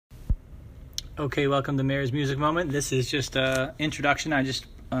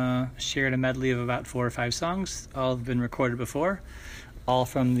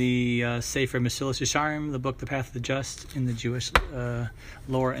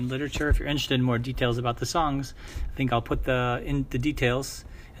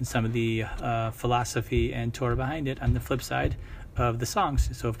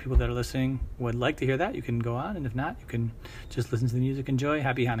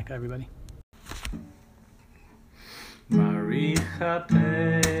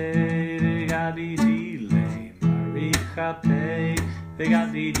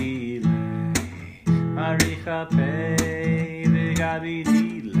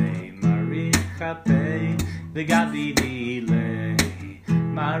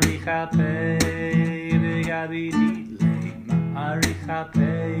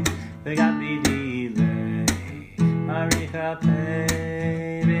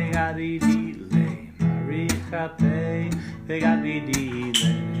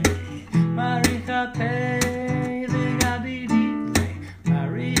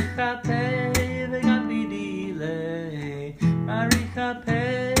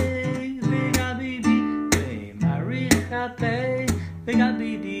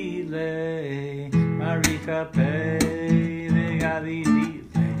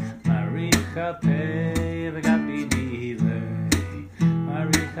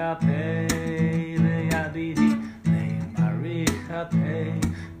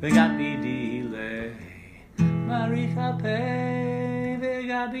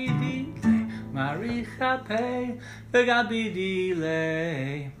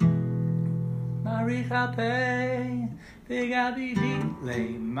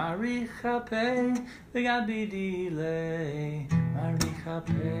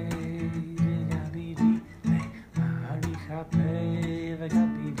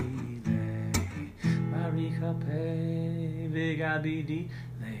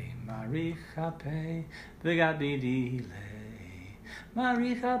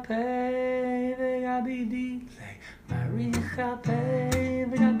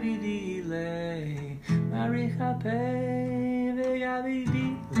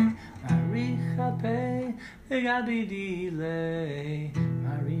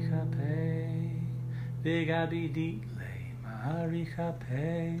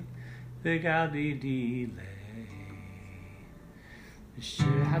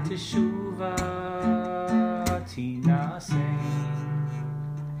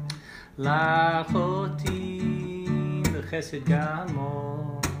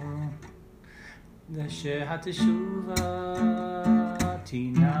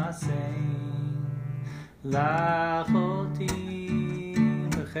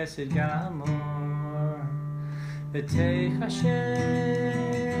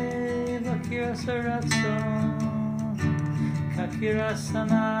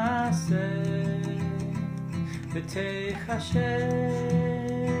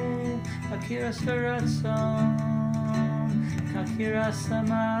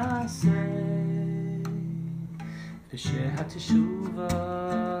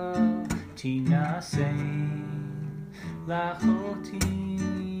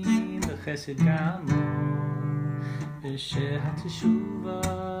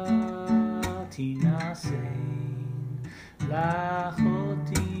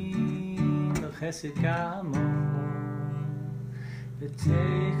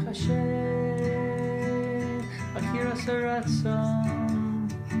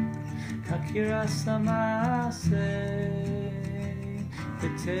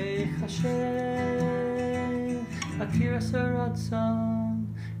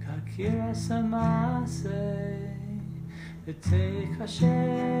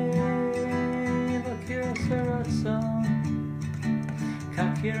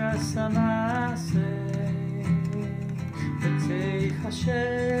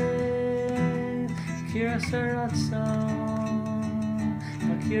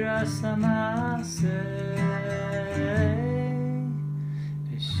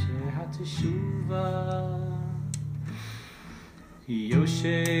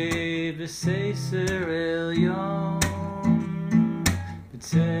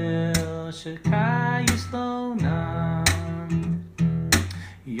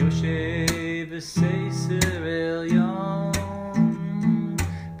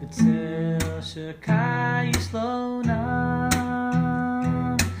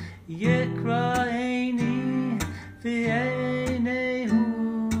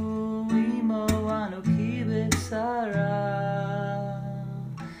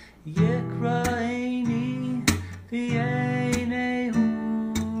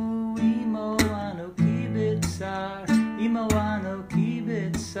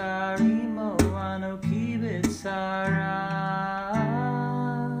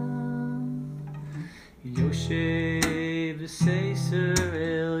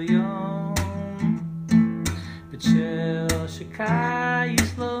Elyon B'Shel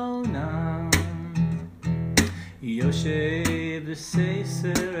Shekayis Lo Nam Yoshev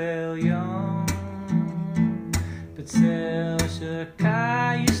B'Seiser Elyon B'Shel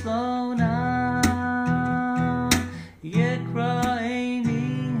Shekayis Lo Nam Yekra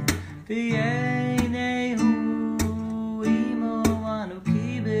Eini V'Yeinehu Imo Anuki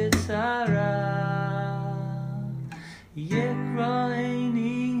B'Tzara Yekra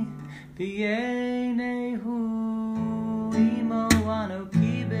Eini V'Yeinehu Imo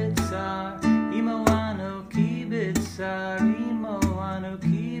Anuki B'Tzar Imo Anuki B'Tzar Imo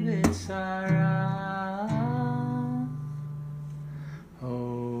Anuki B'Tzara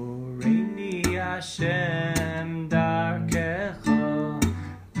Horeini Hashem Darkecho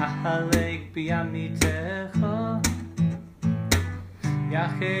Ahalek B'Yamitecho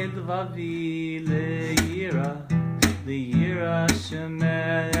Yached Vavi Le'yira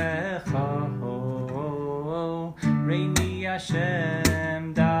Shemecha Reini Hashem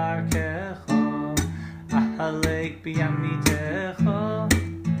Darkecho Ahalek B'Yamitecho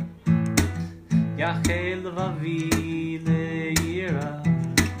Yached Vavi Le'yira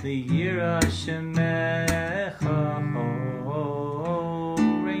Shemecha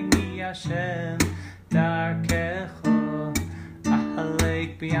Reini Hashem Darkecho Ahalek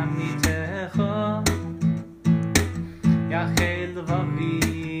B'Yamitecho Yachel Vavi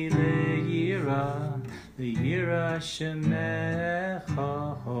Le'yira Shemecha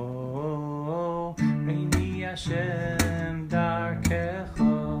Reini Hashem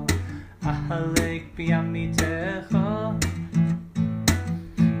Darkecho Ahalek B'Yamitecho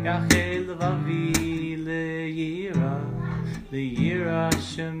Yachel Vavi Le'yira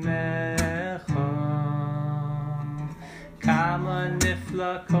Shemecha Kama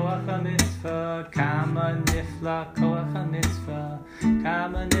nifla koach ha-mitzvah, kama nifla koach ha-mitzvah,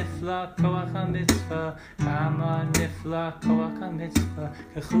 kama nifla koach ha-mitzvah, kama nifla koach ha-mitzvah.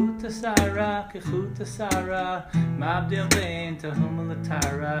 Kechut ha-sara, mabdil bein tehum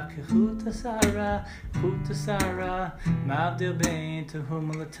l'tara. Kechut ha-sara, mabdil bein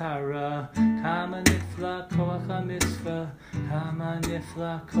tehum l'tara. Kama nifla koach ha-mitzvah, kama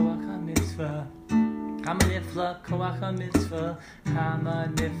nifla koach ha-mitzvah. Kama nifla koach ha-mitzvah, kama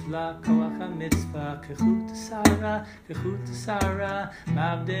nifla koach ha-mitzvah. Kechut ha-sara,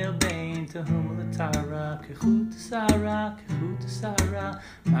 mabdil bein tehum l'tara. Kechut ha-sara,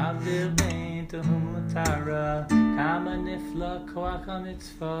 mabdil bein tehum l'tara. Kama nifla koach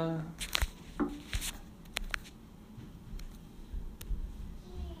ha-mitzvah.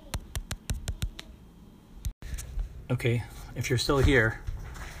 Okay, if you're still here,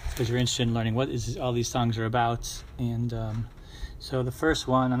 because you're interested in learning what all these songs are about. And so the first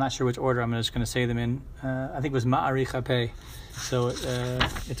one, I'm not sure which order I'm just going to say them in. I think it was Ma'arich HaPei. So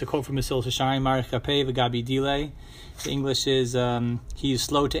it's a quote from Mesilas Yesharim, Ma'arich HaPei v'gabi delay. The English is, he is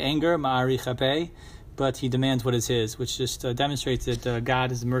slow to anger, Ma'arich HaPei, but he demands what is his, which just demonstrates that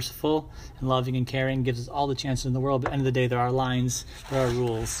God is merciful and loving and caring, gives us all the chances in the world, but at the end of the day there are lines, there are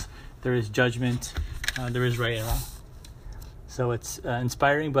rules, there is judgment, there is right and wrong. So it's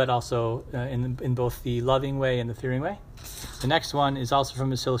inspiring, but also in both the loving way and the fearing way. The next one is also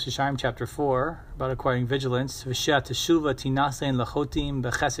from Mesilas Yesharim, chapter 4, about acquiring vigilance. V'shea teshuva tinasein lachotim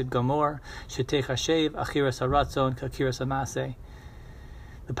b'chesed gamor shetech hashev achiras haratzon kachiras hamaseh.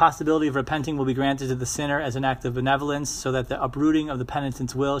 The possibility of repenting will be granted to the sinner as an act of benevolence, so that the uprooting of the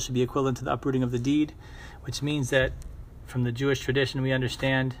penitent's will should be equivalent to the uprooting of the deed, which means that from the Jewish tradition we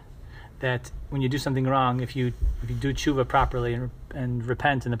understand that when you do something wrong, if you do tshuva properly and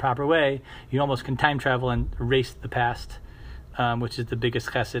repent in the proper way, you almost can time travel and erase the past, which is the biggest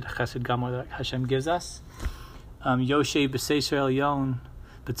chesed gamor that Hashem gives us. Yoshev b'Seiser Elyon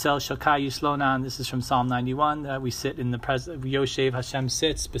B'Tzel Shekayis Lo Nam. This is from Psalm 91. That we sit in the presence. Yoshev, Hashem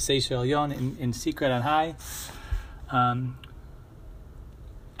sits b'Seiser Elyon in secret on high.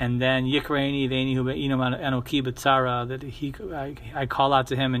 And then Yikraini Ve'Nihu Be'inam Anoki B'Tzara, that I call out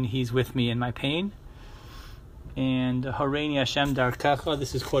to him and he's with me in my pain. And Horeini Hashem Darkecha,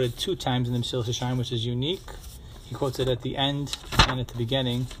 this is quoted 2 times in the Mesilas Yesharim, which is unique. He quotes it at the end and at the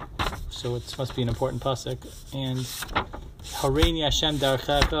beginning, so it must be an important pasuk. And Horeini Hashem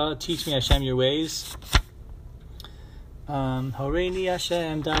Darkecha, teach me Hashem your ways. Horeini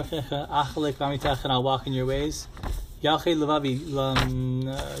Hashem Darkecha, Achalek V'Amitecha, and I'll walk in your ways. Yached Levavi,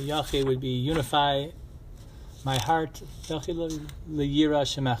 Yached would be unify my heart. Yached Le'yira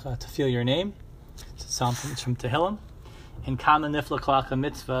Shemecha, to feel your name. It's from Tehillim. And Kama Nifla Koach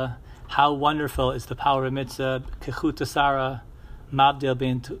Mitzvah, how wonderful is the power of mitzvah. Kechut Sara, Mabdil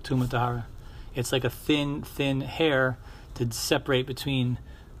Bein Tumah Tahara. It's like a thin hair to separate between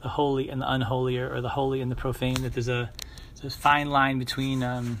the holy and the unholy, or the holy and the profane, that there's a fine line between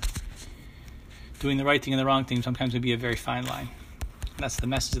doing the right thing and the wrong thing. Sometimes it can be a very fine line. And that's the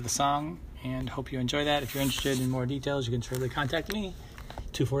message of the song, and hope you enjoy that. If you're interested in more details, you can certainly contact me,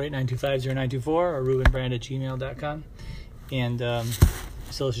 248-925-0924, or rubenbrand@gmail.com. And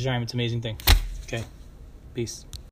Basilisha Sharm, it's an amazing thing. Okay, peace.